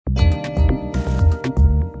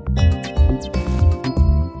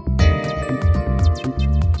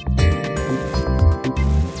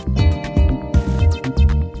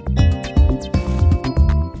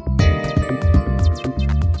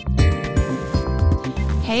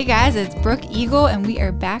Hey guys, it's Brooke Eagle, and we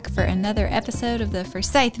are back for another episode of the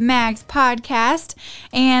Forsyth Mags podcast.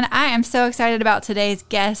 And I am so excited about today's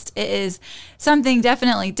guest. It is something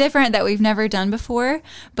definitely different that we've never done before.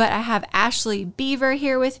 But I have Ashley Beaver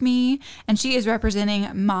here with me, and she is representing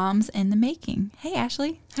Moms in the Making. Hey,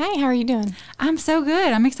 Ashley. Hi, how are you doing? I'm so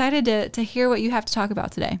good. I'm excited to hear what you have to talk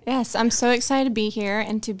about today. Yes, I'm so excited to be here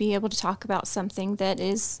and to be able to talk about something that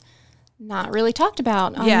is not really talked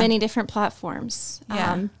about on many different platforms.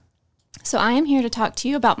 Yeah. So I am here to talk to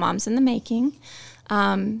you about Moms in the Making.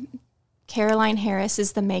 Caroline Harris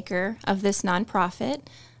is the maker of this nonprofit,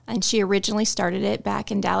 and she originally started it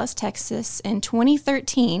back in Dallas, Texas in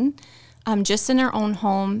 2013, just in her own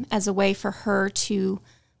home as a way for her to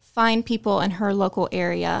find people in her local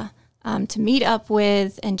area to meet up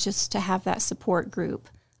with and just to have that support group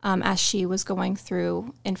as she was going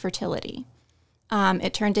through infertility.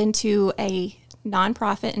 It turned into a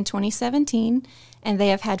nonprofit in 2017, and they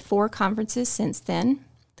have had 4 conferences since then.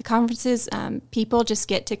 The conferences, people just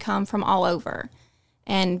get to come from all over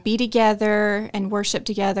and be together and worship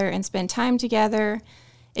together and spend time together.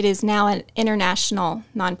 It is now an international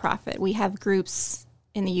nonprofit. We have groups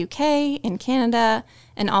in the UK, in Canada,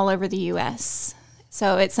 and all over the US.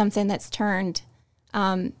 So it's something that's turned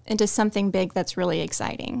into something big that's really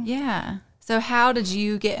exciting. Yeah. So how did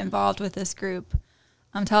you get involved with this group?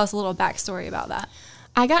 Tell us a little backstory about that.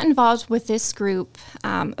 I got involved with this group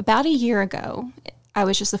about a year ago. I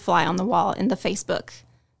was just a fly on the wall in the Facebook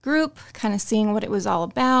group, kind of seeing what it was all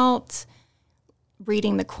about,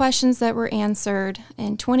 reading the questions that were answered.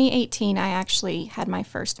 In 2018, I actually had my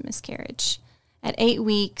first miscarriage at 8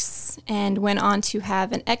 weeks and went on to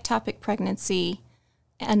have an ectopic pregnancy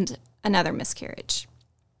and another miscarriage.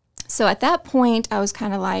 So at that point, I was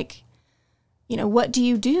kind of like, what do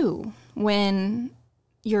you do when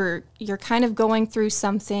you're kind of going through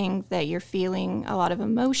something that you're feeling a lot of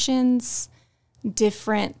emotions,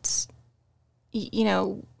 different,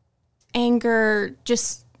 anger,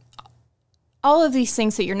 just all of these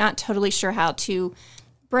things that you're not totally sure how to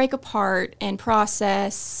break apart and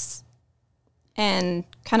process and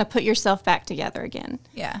kind of put yourself back together again.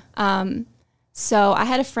 Yeah. So I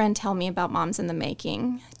had a friend tell me about Moms in the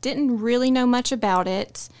Making. Didn't really know much about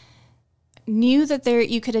it. Knew that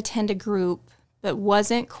you could attend a group, but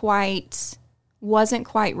wasn't quite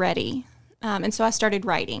ready. And so I started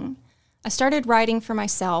writing. I started writing for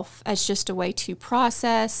myself as just a way to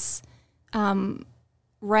process,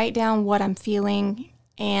 write down what I'm feeling,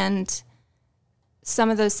 and some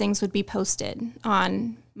of those things would be posted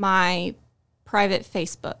on my private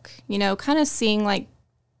Facebook, kind of seeing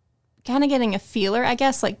kind of getting a feeler, I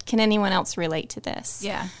guess, can anyone else relate to this?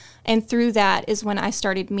 Yeah. And through that is when I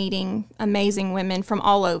started meeting amazing women from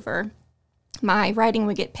all over. My writing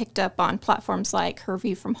would get picked up on platforms like Her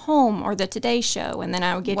View from Home or The Today Show, and then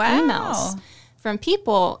I would get emails from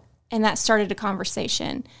people, and that started a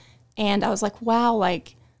conversation. And I was like, wow,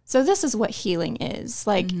 so this is what healing is.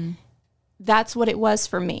 That's what it was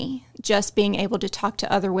for me, just being able to talk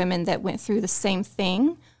to other women that went through the same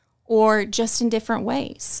thing or just in different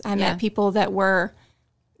ways. I met people that were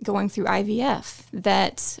going through IVF,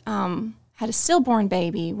 that had a stillborn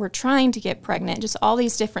baby, were trying to get pregnant, just all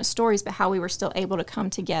these different stories, but how we were still able to come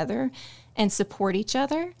together and support each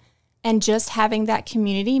other. And just having that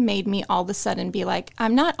community made me all of a sudden be like,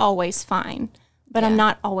 I'm not always fine, but I'm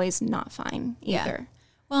not always not fine either.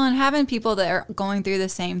 Well, and having people that are going through the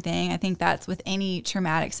same thing, I think that's with any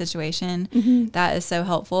traumatic situation, that is so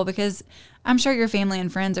helpful, because I'm sure your family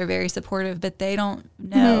and friends are very supportive, but they don't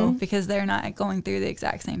know because they're not going through the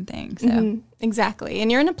exact same thing. So Exactly.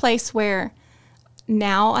 And you're in a place where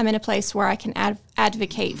now I'm in a place where I can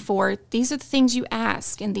advocate for these are the things you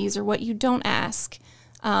ask and these are what you don't ask.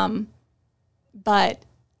 But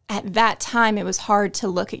at that time, it was hard to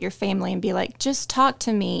look at your family and be like, just talk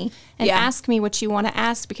to me and ask me what you want to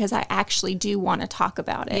ask, because I actually do want to talk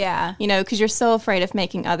about it. Yeah. Because you're so afraid of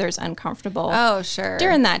making others uncomfortable. Oh, sure.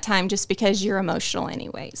 During that time, just because you're emotional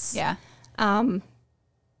anyways. Yeah.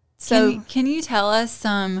 So can you tell us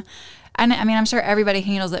some, I mean, I'm sure everybody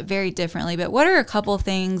handles it very differently, but what are a couple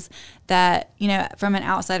things that, from an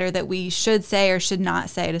outsider that we should say or should not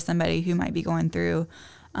say to somebody who might be going through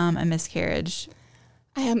a miscarriage?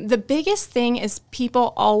 The biggest thing is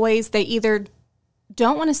people always, they either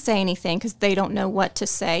don't want to say anything because they don't know what to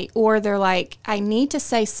say, or they're like, I need to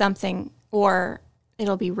say something or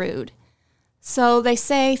it'll be rude. So they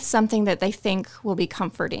say something that they think will be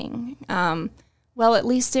comforting. Well, at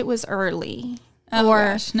least it was early. Oh, or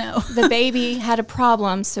gosh, no. the baby had a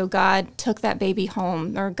problem, so God took that baby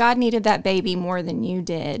home. Or God needed that baby more than you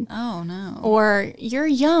did. Oh, no. Or you're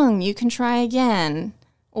young, you can try again.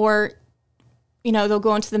 Or they'll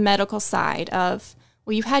go into the medical side of,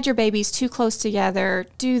 well, you had your babies too close together,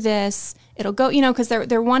 do this, it'll go, because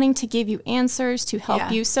they're wanting to give you answers to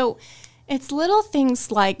help you. So it's little things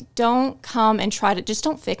like, don't come and just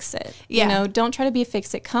don't fix it. Don't try to be a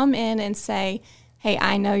fix it. Come in and say, hey,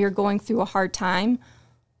 I know you're going through a hard time.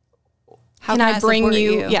 How can I bring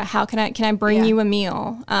you? Yeah. How can I bring you a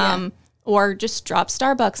meal? Or just drop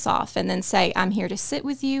Starbucks off and then say, I'm here to sit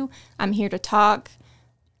with you. I'm here to talk.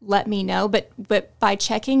 Let me know. But by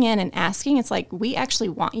checking in and asking, it's like, we actually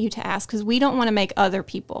want you to ask, because we don't want to make other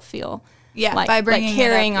people feel by bringing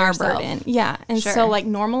carrying our yourself. burden. Yeah. And so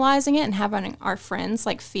normalizing it and having our friends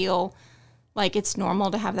feel like it's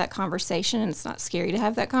normal to have that conversation and it's not scary to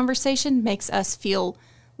have that conversation makes us feel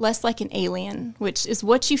less like an alien, which is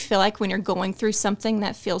what you feel like when you're going through something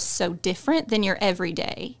that feels so different than your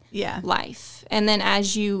everyday life. And then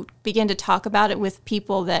as you begin to talk about it with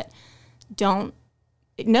people that don't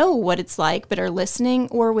know what it's like but are listening,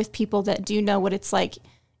 or with people that do know what it's like,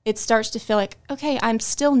 it starts to feel like, okay, I'm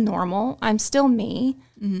still normal. I'm still me.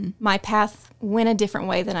 Mm-hmm. My path went a different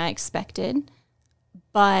way than I expected,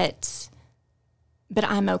 but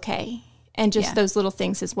I'm okay. And just those little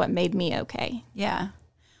things is what made me okay. Yeah.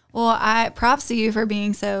 Well, props to you for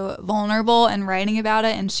being so vulnerable and writing about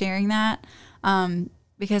it and sharing that,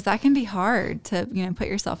 because that can be hard to, put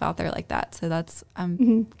yourself out there like that. So that's,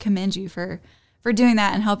 commend you for doing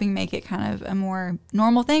that and helping make it kind of a more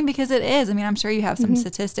normal thing, because it is. I mean, I'm sure you have some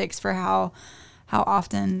statistics for how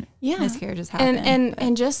often miscarriages happen.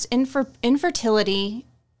 And just infertility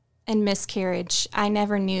and miscarriage, I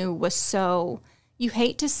never knew was so, you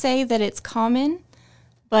hate to say that it's common,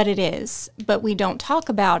 but it is. But we don't talk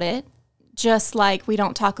about it, just like we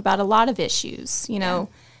don't talk about a lot of issues,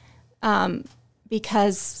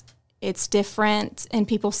 because it's different and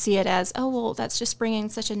people see it as, oh, well, that's just bringing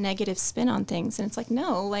such a negative spin on things. And it's like,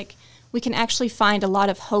 no, we can actually find a lot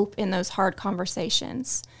of hope in those hard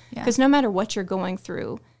conversations. Because no matter what you're going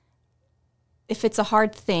through, if it's a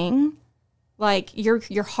hard thing,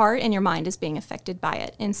 your heart and your mind is being affected by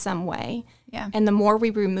it in some way. Yeah. And the more we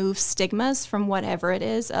remove stigmas from whatever it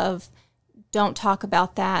is of, don't talk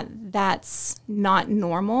about that, that's not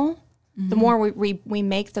normal. Mm-hmm. The more we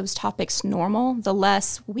make those topics normal, the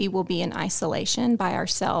less we will be in isolation by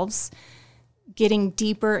ourselves, getting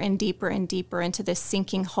deeper and deeper and deeper into this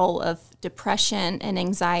sinking hole of depression and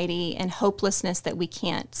anxiety and hopelessness that we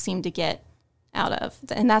can't seem to get out of.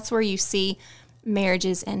 And that's where you see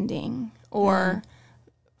marriages ending, or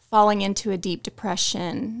falling into a deep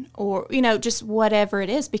depression, or, just whatever it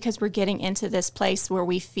is, because we're getting into this place where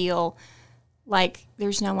we feel like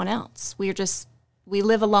there's no one else. We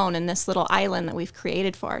live alone in this little island that we've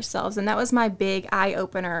created for ourselves. And that was my big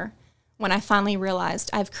eye-opener when I finally realized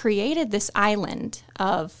I've created this island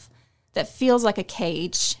that feels like a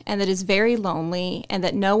cage and that is very lonely and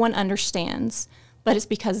that no one understands, but it's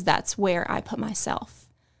because that's where I put myself.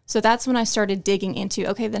 So that's when I started digging into,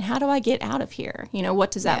 okay, then how do I get out of here?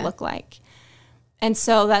 What does that look like? And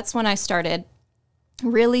so that's when I started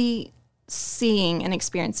really seeing and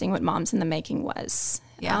experiencing what Moms in the Making was.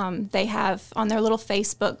 Yeah. They have on their little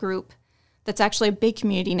Facebook group, that's actually a big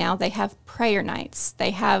community now, they have prayer nights.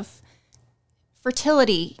 They have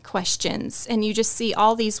fertility questions. And you just see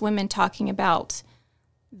all these women talking about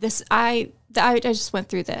this. I just went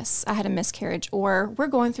through this. I had a miscarriage, or we're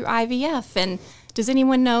going through IVF. And does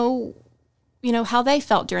anyone know, how they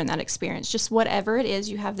felt during that experience? Just whatever it is,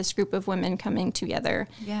 you have this group of women coming together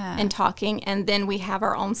and talking. And then we have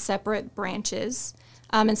our own separate branches.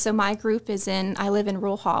 And so my group I live in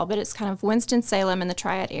Rural Hall, but it's kind of Winston-Salem in the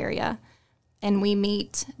Triad area. And we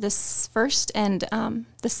meet this first and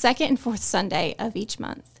the second and fourth Sunday of each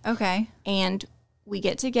month. Okay. And we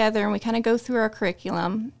get together and we kind of go through our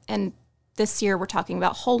curriculum. And this year we're talking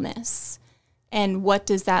about wholeness. And what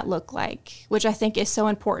does that look like? Which I think is so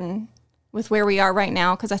important with where we are right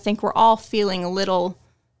now, because I think we're all feeling a little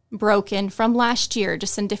broken from last year,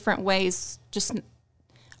 just in different ways. Just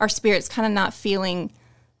our spirits kind of not feeling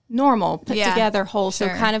normal, put together, whole. Sure.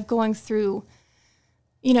 So kind of going through,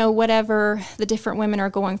 whatever the different women are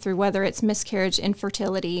going through, whether it's miscarriage,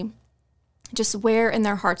 infertility, just where in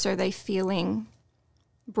their hearts are they feeling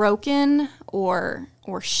broken or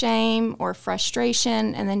shame or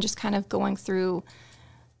frustration, and then just kind of going through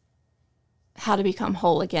how to become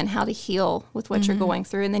whole again, how to heal with what you're going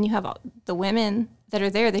through. And then you have the women that are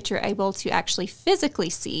there that you're able to actually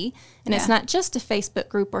physically see. And it's not just a Facebook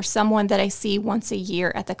group or someone that I see once a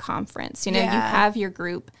year at the conference. You have your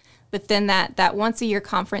group, but then that once a year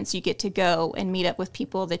conference, you get to go and meet up with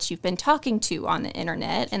people that you've been talking to on the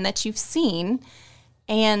internet and that you've seen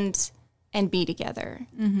and be together.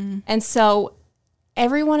 Mm-hmm. And so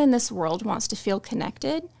everyone in this world wants to feel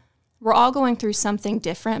connected. We're all going through something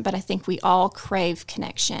different, but I think we all crave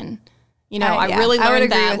connection. You know, I really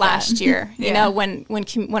learned that last year. You know, when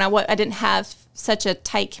I didn't have such a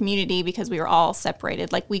tight community because we were all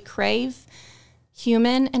separated. Like, we crave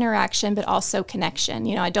human interaction, but also connection.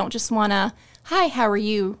 You know, I don't just want a, hi, how are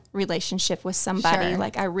you relationship with somebody. Sure.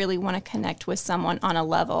 Like, I really want to connect with someone on a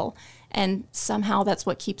level. And somehow that's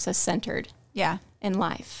what keeps us centered in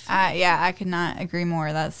life. I could not agree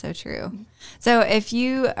more. That's so true. So if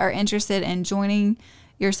you are interested in joining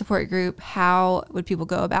your support group, how would people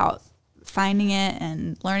go about finding it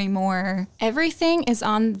and learning more? Everything is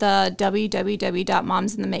on the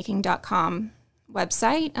www.momsinthemaking.com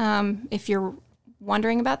website. If you're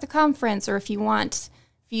wondering about the conference, or if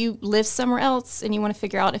you live somewhere else and you want to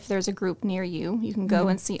figure out if there's a group near you, you can go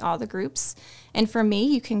and see all the groups. And for me,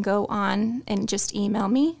 you can go on and just email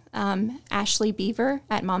me,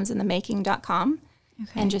 ashleybeaver@momsinthemaking.com,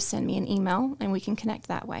 and just send me an email, and we can connect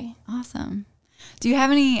that way. Awesome. Do you have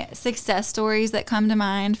any success stories that come to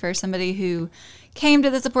mind for somebody who came to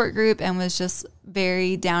the support group and was just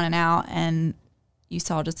very down and out, and you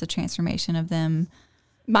saw just a transformation of them?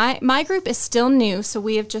 My group is still new, so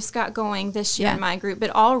we have just got going this year in my group.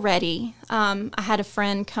 But already, I had a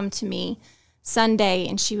friend come to me Sunday,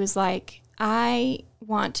 and she was like, I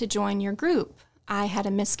want to join your group. I had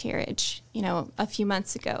a miscarriage, a few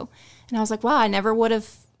months ago. And I was like, wow, I never would have,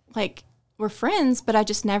 we're friends, but I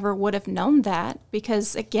just never would have known that.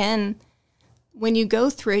 Because, again, when you go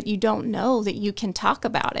through it, you don't know that you can talk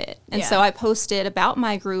about it. And so I posted about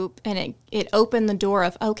my group, and it opened the door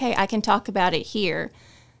of, okay, I can talk about it here.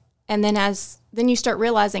 And then then you start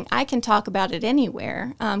realizing I can talk about it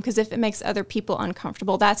anywhere, because if it makes other people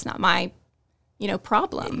uncomfortable, that's not my,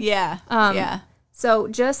 problem. So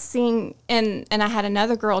just seeing, and I had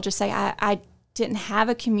another girl just say, I didn't have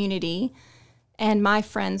a community, and my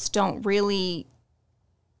friends don't really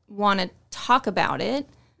want to talk about it.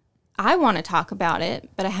 I want to talk about it,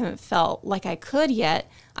 but I haven't felt like I could yet.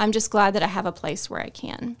 I'm just glad that I have a place where I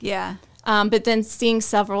can. Yeah. But then seeing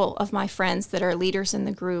several of my friends that are leaders in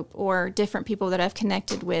the group, or different people that I've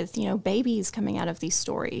connected with, babies coming out of these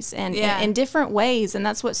stories and in different ways. And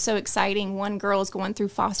that's what's so exciting. One girl is going through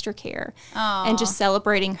foster care. Aww. And just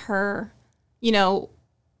celebrating her,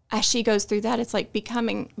 as she goes through that. It's like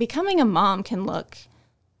becoming a mom can look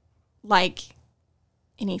like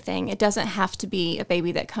anything. It doesn't have to be a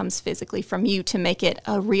baby that comes physically from you to make it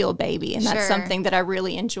a real baby. And that's something that I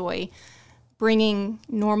really enjoy bringing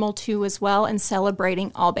normal to as well, and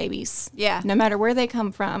celebrating all babies. Yeah. No matter where they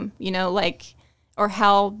come from, or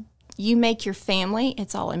how you make your family,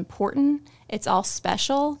 it's all important. It's all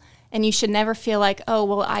special. And you should never feel like, oh,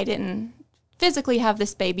 well, I didn't physically have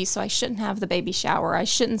this baby, so I shouldn't have the baby shower. I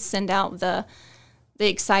shouldn't send out the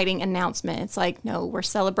exciting announcement. It's like, no, we're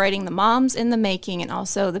celebrating the moms in the making, and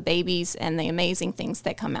also the babies and the amazing things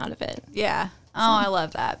that come out of it. Yeah. Oh, I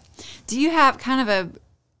love that. Do you have kind of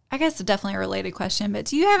I guess definitely a related question, but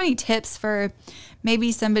do you have any tips for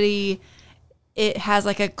maybe somebody, it has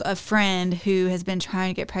a friend who has been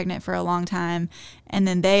trying to get pregnant for a long time, and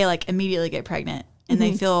then they immediately get pregnant, and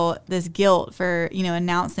they feel this guilt for,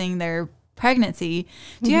 announcing their pregnancy.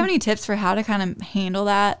 Do you have any tips for how to kind of handle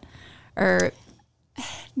that? Or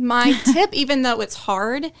my tip, even though it's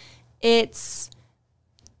hard, it's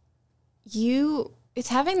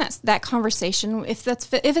having that conversation. If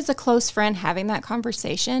it's a close friend, having that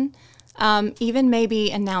conversation, even maybe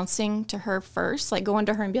announcing to her first, going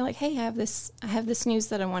to her and be like, hey, I have this news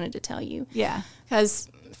that I wanted to tell you. Yeah. Because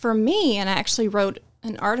for me, and I actually wrote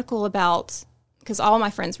an article about, because all my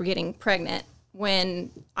friends were getting pregnant when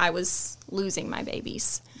I was losing my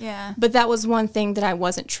babies. Yeah. But that was one thing that I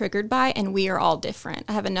wasn't triggered by, and we are all different.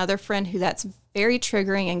 I have another friend who that's very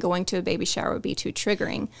triggering, and going to a baby shower would be too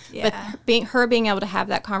triggering. Yeah. But being able to have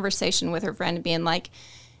that conversation with her friend and being like,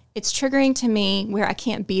 it's triggering to me where I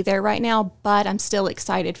can't be there right now, but I'm still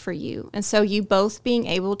excited for you. And so you both being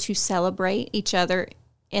able to celebrate each other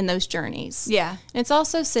in those journeys. Yeah. And it's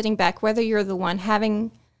also sitting back, whether you're the one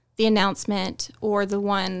having the announcement or the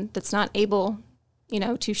one that's not able,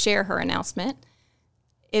 to share her announcement.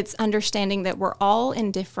 It's understanding that we're all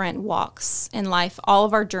in different walks in life. All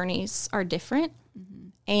of our journeys are different. Mm-hmm.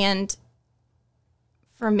 And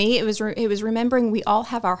for me, it was remembering we all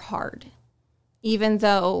have our hard, even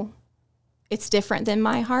though it's different than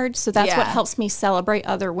my hard. So that's what helps me celebrate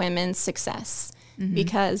other women's success,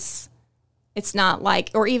 because It's not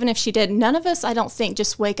like, or even if she did, none of us, I don't think,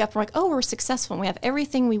 just wake up and we're like, oh, we're successful and we have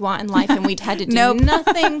everything we want in life and we'd had to do Nope.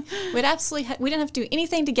 nothing. We didn't have to do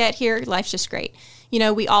anything to get here. Life's just great. You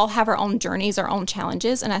know, we all have our own journeys, our own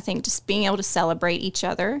challenges. And I think just being able to celebrate each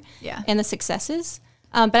other and the successes.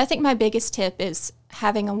 But I think my biggest tip is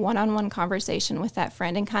having a one-on-one conversation with that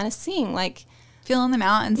friend and kind of seeing like, feeling them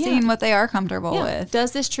out and seeing what they are comfortable with.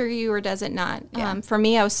 Does this trigger you or does it not? Yeah. For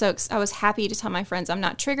me, I was happy to tell my friends, I'm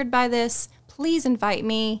not triggered by this. Please invite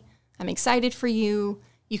me. I'm excited for you.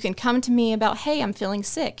 You can come to me about, hey, I'm feeling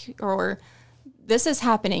sick, or this is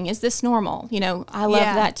happening. Is this normal? You know, I love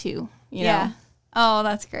that too. You know? Oh,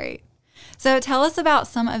 that's great. So tell us about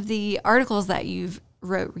some of the articles that you've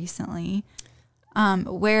wrote recently.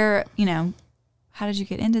 Where, you know, how did you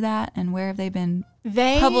get into that and where have they been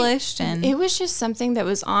published? And it was just something that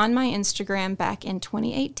was on my Instagram back in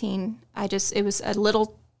 2018. It was a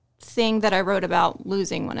little thing that I wrote about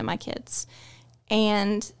losing one of my kids.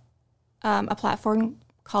 And a platform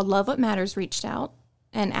called Love What Matters reached out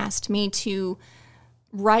and asked me to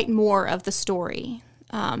write more of the story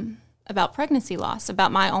about pregnancy loss,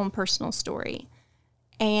 about my own personal story.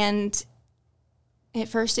 And at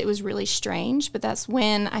first it was really strange, but that's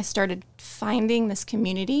when I started finding this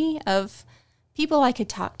community of people I could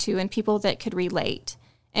talk to and people that could relate.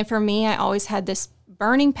 And for me, I always had this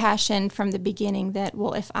burning passion from the beginning that,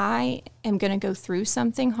 well, if I am going to go through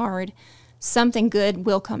something hard, something good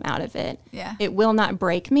will come out of it. Yeah. It will not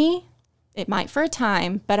break me. It might for a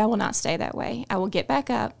time, but I will not stay that way. I will get back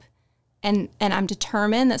up, and I'm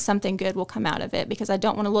determined that something good will come out of it, because I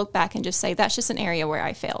don't want to look back and just say, that's just an area where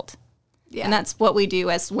I failed. Yeah. And that's what we do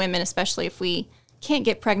as women, especially if we can't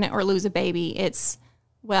get pregnant or lose a baby. It's,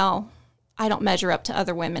 well, I don't measure up to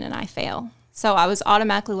other women and I fail. So I was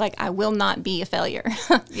automatically like, I will not be a failure.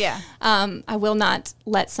 Yeah. I will not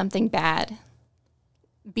let something bad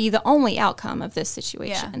be the only outcome of this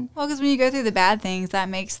situation. Yeah. Well, because when you go through the bad things, that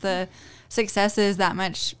makes the successes that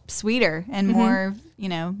much sweeter and more, you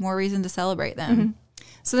know, more reason to celebrate them.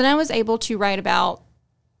 So then I was able to write about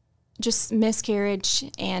just miscarriage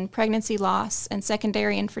and pregnancy loss and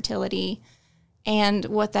secondary infertility and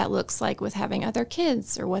what that looks like with having other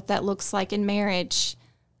kids, or what that looks like in marriage.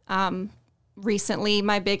 Recently,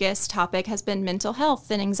 my biggest topic has been mental health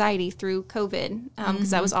and anxiety through COVID, because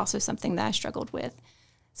that was also something that I struggled with.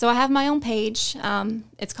 So I have my own page.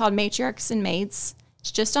 It's called Matriarchs and Maids.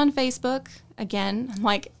 It's just on Facebook. Again, I'm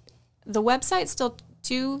like, the website's still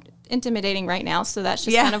too intimidating right now, so that's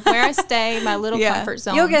just kind of where I stay, my little comfort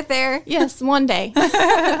zone. You'll get there. Yes, one day.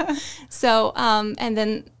 So, and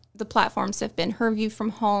then the platforms have been Her View from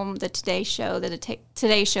Home, the Today Show, the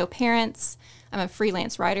Today Show Parents. I'm a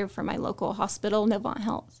freelance writer for my local hospital, Novant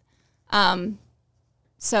Health.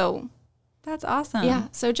 So that's awesome. Yeah.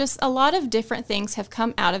 So just a lot of different things have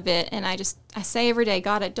come out of it. And I say every day,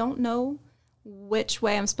 God, I don't know which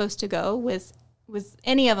way I'm supposed to go with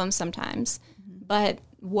any of them sometimes. But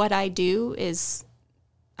what I do is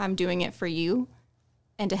I'm doing it for you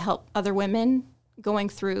and to help other women going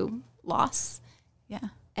through loss. Yeah.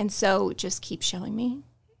 And so just keep showing me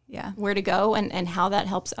where to go and how that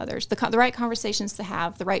helps others. The right conversations to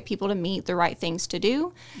have, the right people to meet, the right things to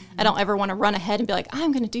do. I don't ever want to run ahead and be like,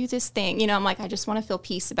 I'm going to do this thing. You know, I'm like, I just want to feel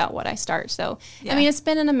peace about what I start. So, I mean, it's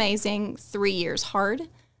been an amazing 3 years, hard,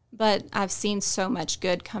 but I've seen so much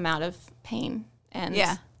good come out of pain. And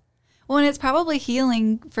well, and it's probably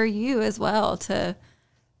healing for you as well to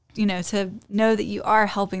know that you are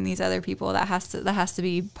helping these other people. That has to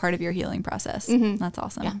be part of your healing process. That's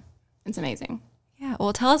awesome. Yeah, it's amazing. Yeah.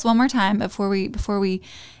 Well, tell us one more time before we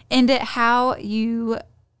end it how you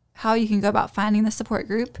can go about finding the support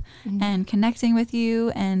group and connecting with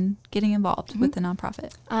you and getting involved with the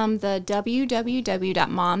nonprofit. The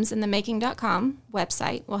www.momsinthemaking.com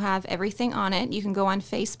website will have everything on it. You can go on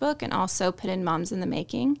Facebook and also put in Moms in the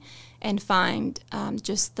Making and find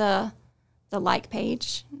just the like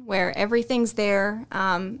page where everything's there.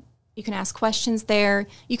 You can ask questions there.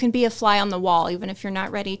 You can be a fly on the wall, even if you're not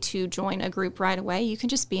ready to join a group right away. You can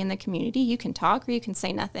just be in the community. You can talk or you can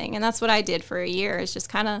say nothing. And that's what I did for a year, is just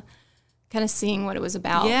kind of seeing what it was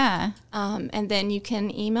about. Yeah. And then you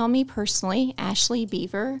can email me personally, Ashley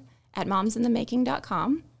Beaver at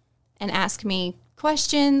momsinthemaking.com, and ask me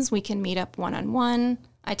questions. We can meet up one-on-one.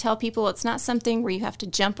 I tell people it's not something where you have to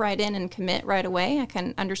jump right in and commit right away. I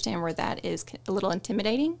can understand where that is a little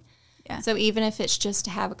intimidating. Yeah. So even if it's just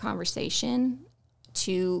to have a conversation,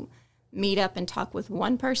 to meet up and talk with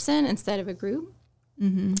one person instead of a group,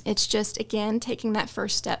 it's just, again, taking that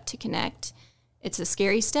first step to connect. It's a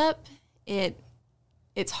scary step.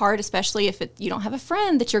 It's hard, especially if you don't have a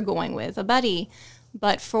friend that you're going with, a buddy.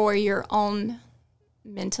 But for your own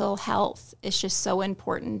mental health. It's just so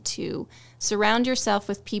important to surround yourself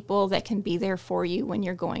with people that can be there for you when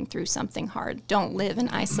you're going through something hard. Don't live in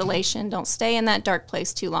isolation. Don't stay in that dark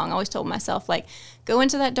place too long. I always told myself, like, go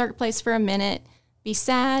into that dark place for a minute, be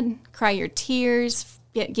sad, cry your tears,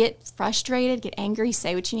 get frustrated, get angry,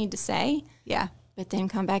 say what you need to say. Yeah. But then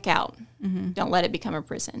come back out. Don't let it become a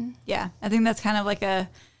prison. Yeah. I think that's kind of like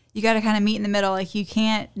you got to kind of meet in the middle. Like, you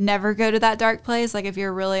can't never go to that dark place. Like, if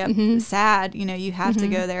you're really sad, you have to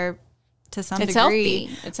go there to some degree.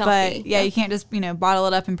 It's healthy. But you can't just, bottle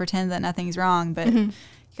it up and pretend that nothing's wrong. But you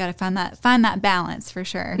got to find that balance for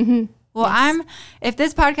sure. Well, if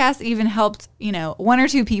this podcast even helped, one or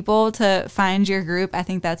two people to find your group, I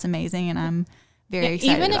think that's amazing. And I'm very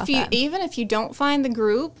excited about that. Even if you don't find the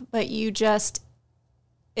group, but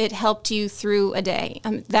it helped you through a day.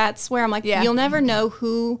 That's where I'm like, you'll never know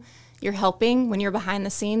who you're helping when you're behind the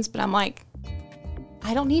scenes, but I'm like,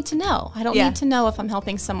 I don't need to know. I don't need to know if I'm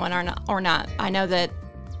helping someone or not. I know that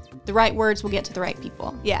the right words will get to the right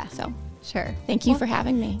people. Yeah. So, sure. Thank you for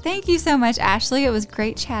having me. Thank you so much, Ashley. It was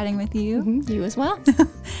great chatting with you. You as well.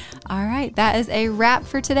 All right. That is a wrap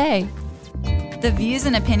for today. The views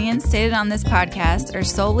and opinions stated on this podcast are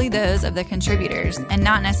solely those of the contributors and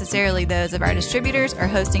not necessarily those of our distributors or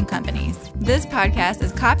hosting companies. This podcast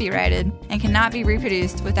is copyrighted and cannot be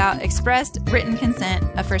reproduced without expressed written consent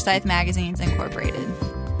of Forsyth Magazines Incorporated.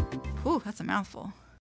 Ooh, that's a mouthful.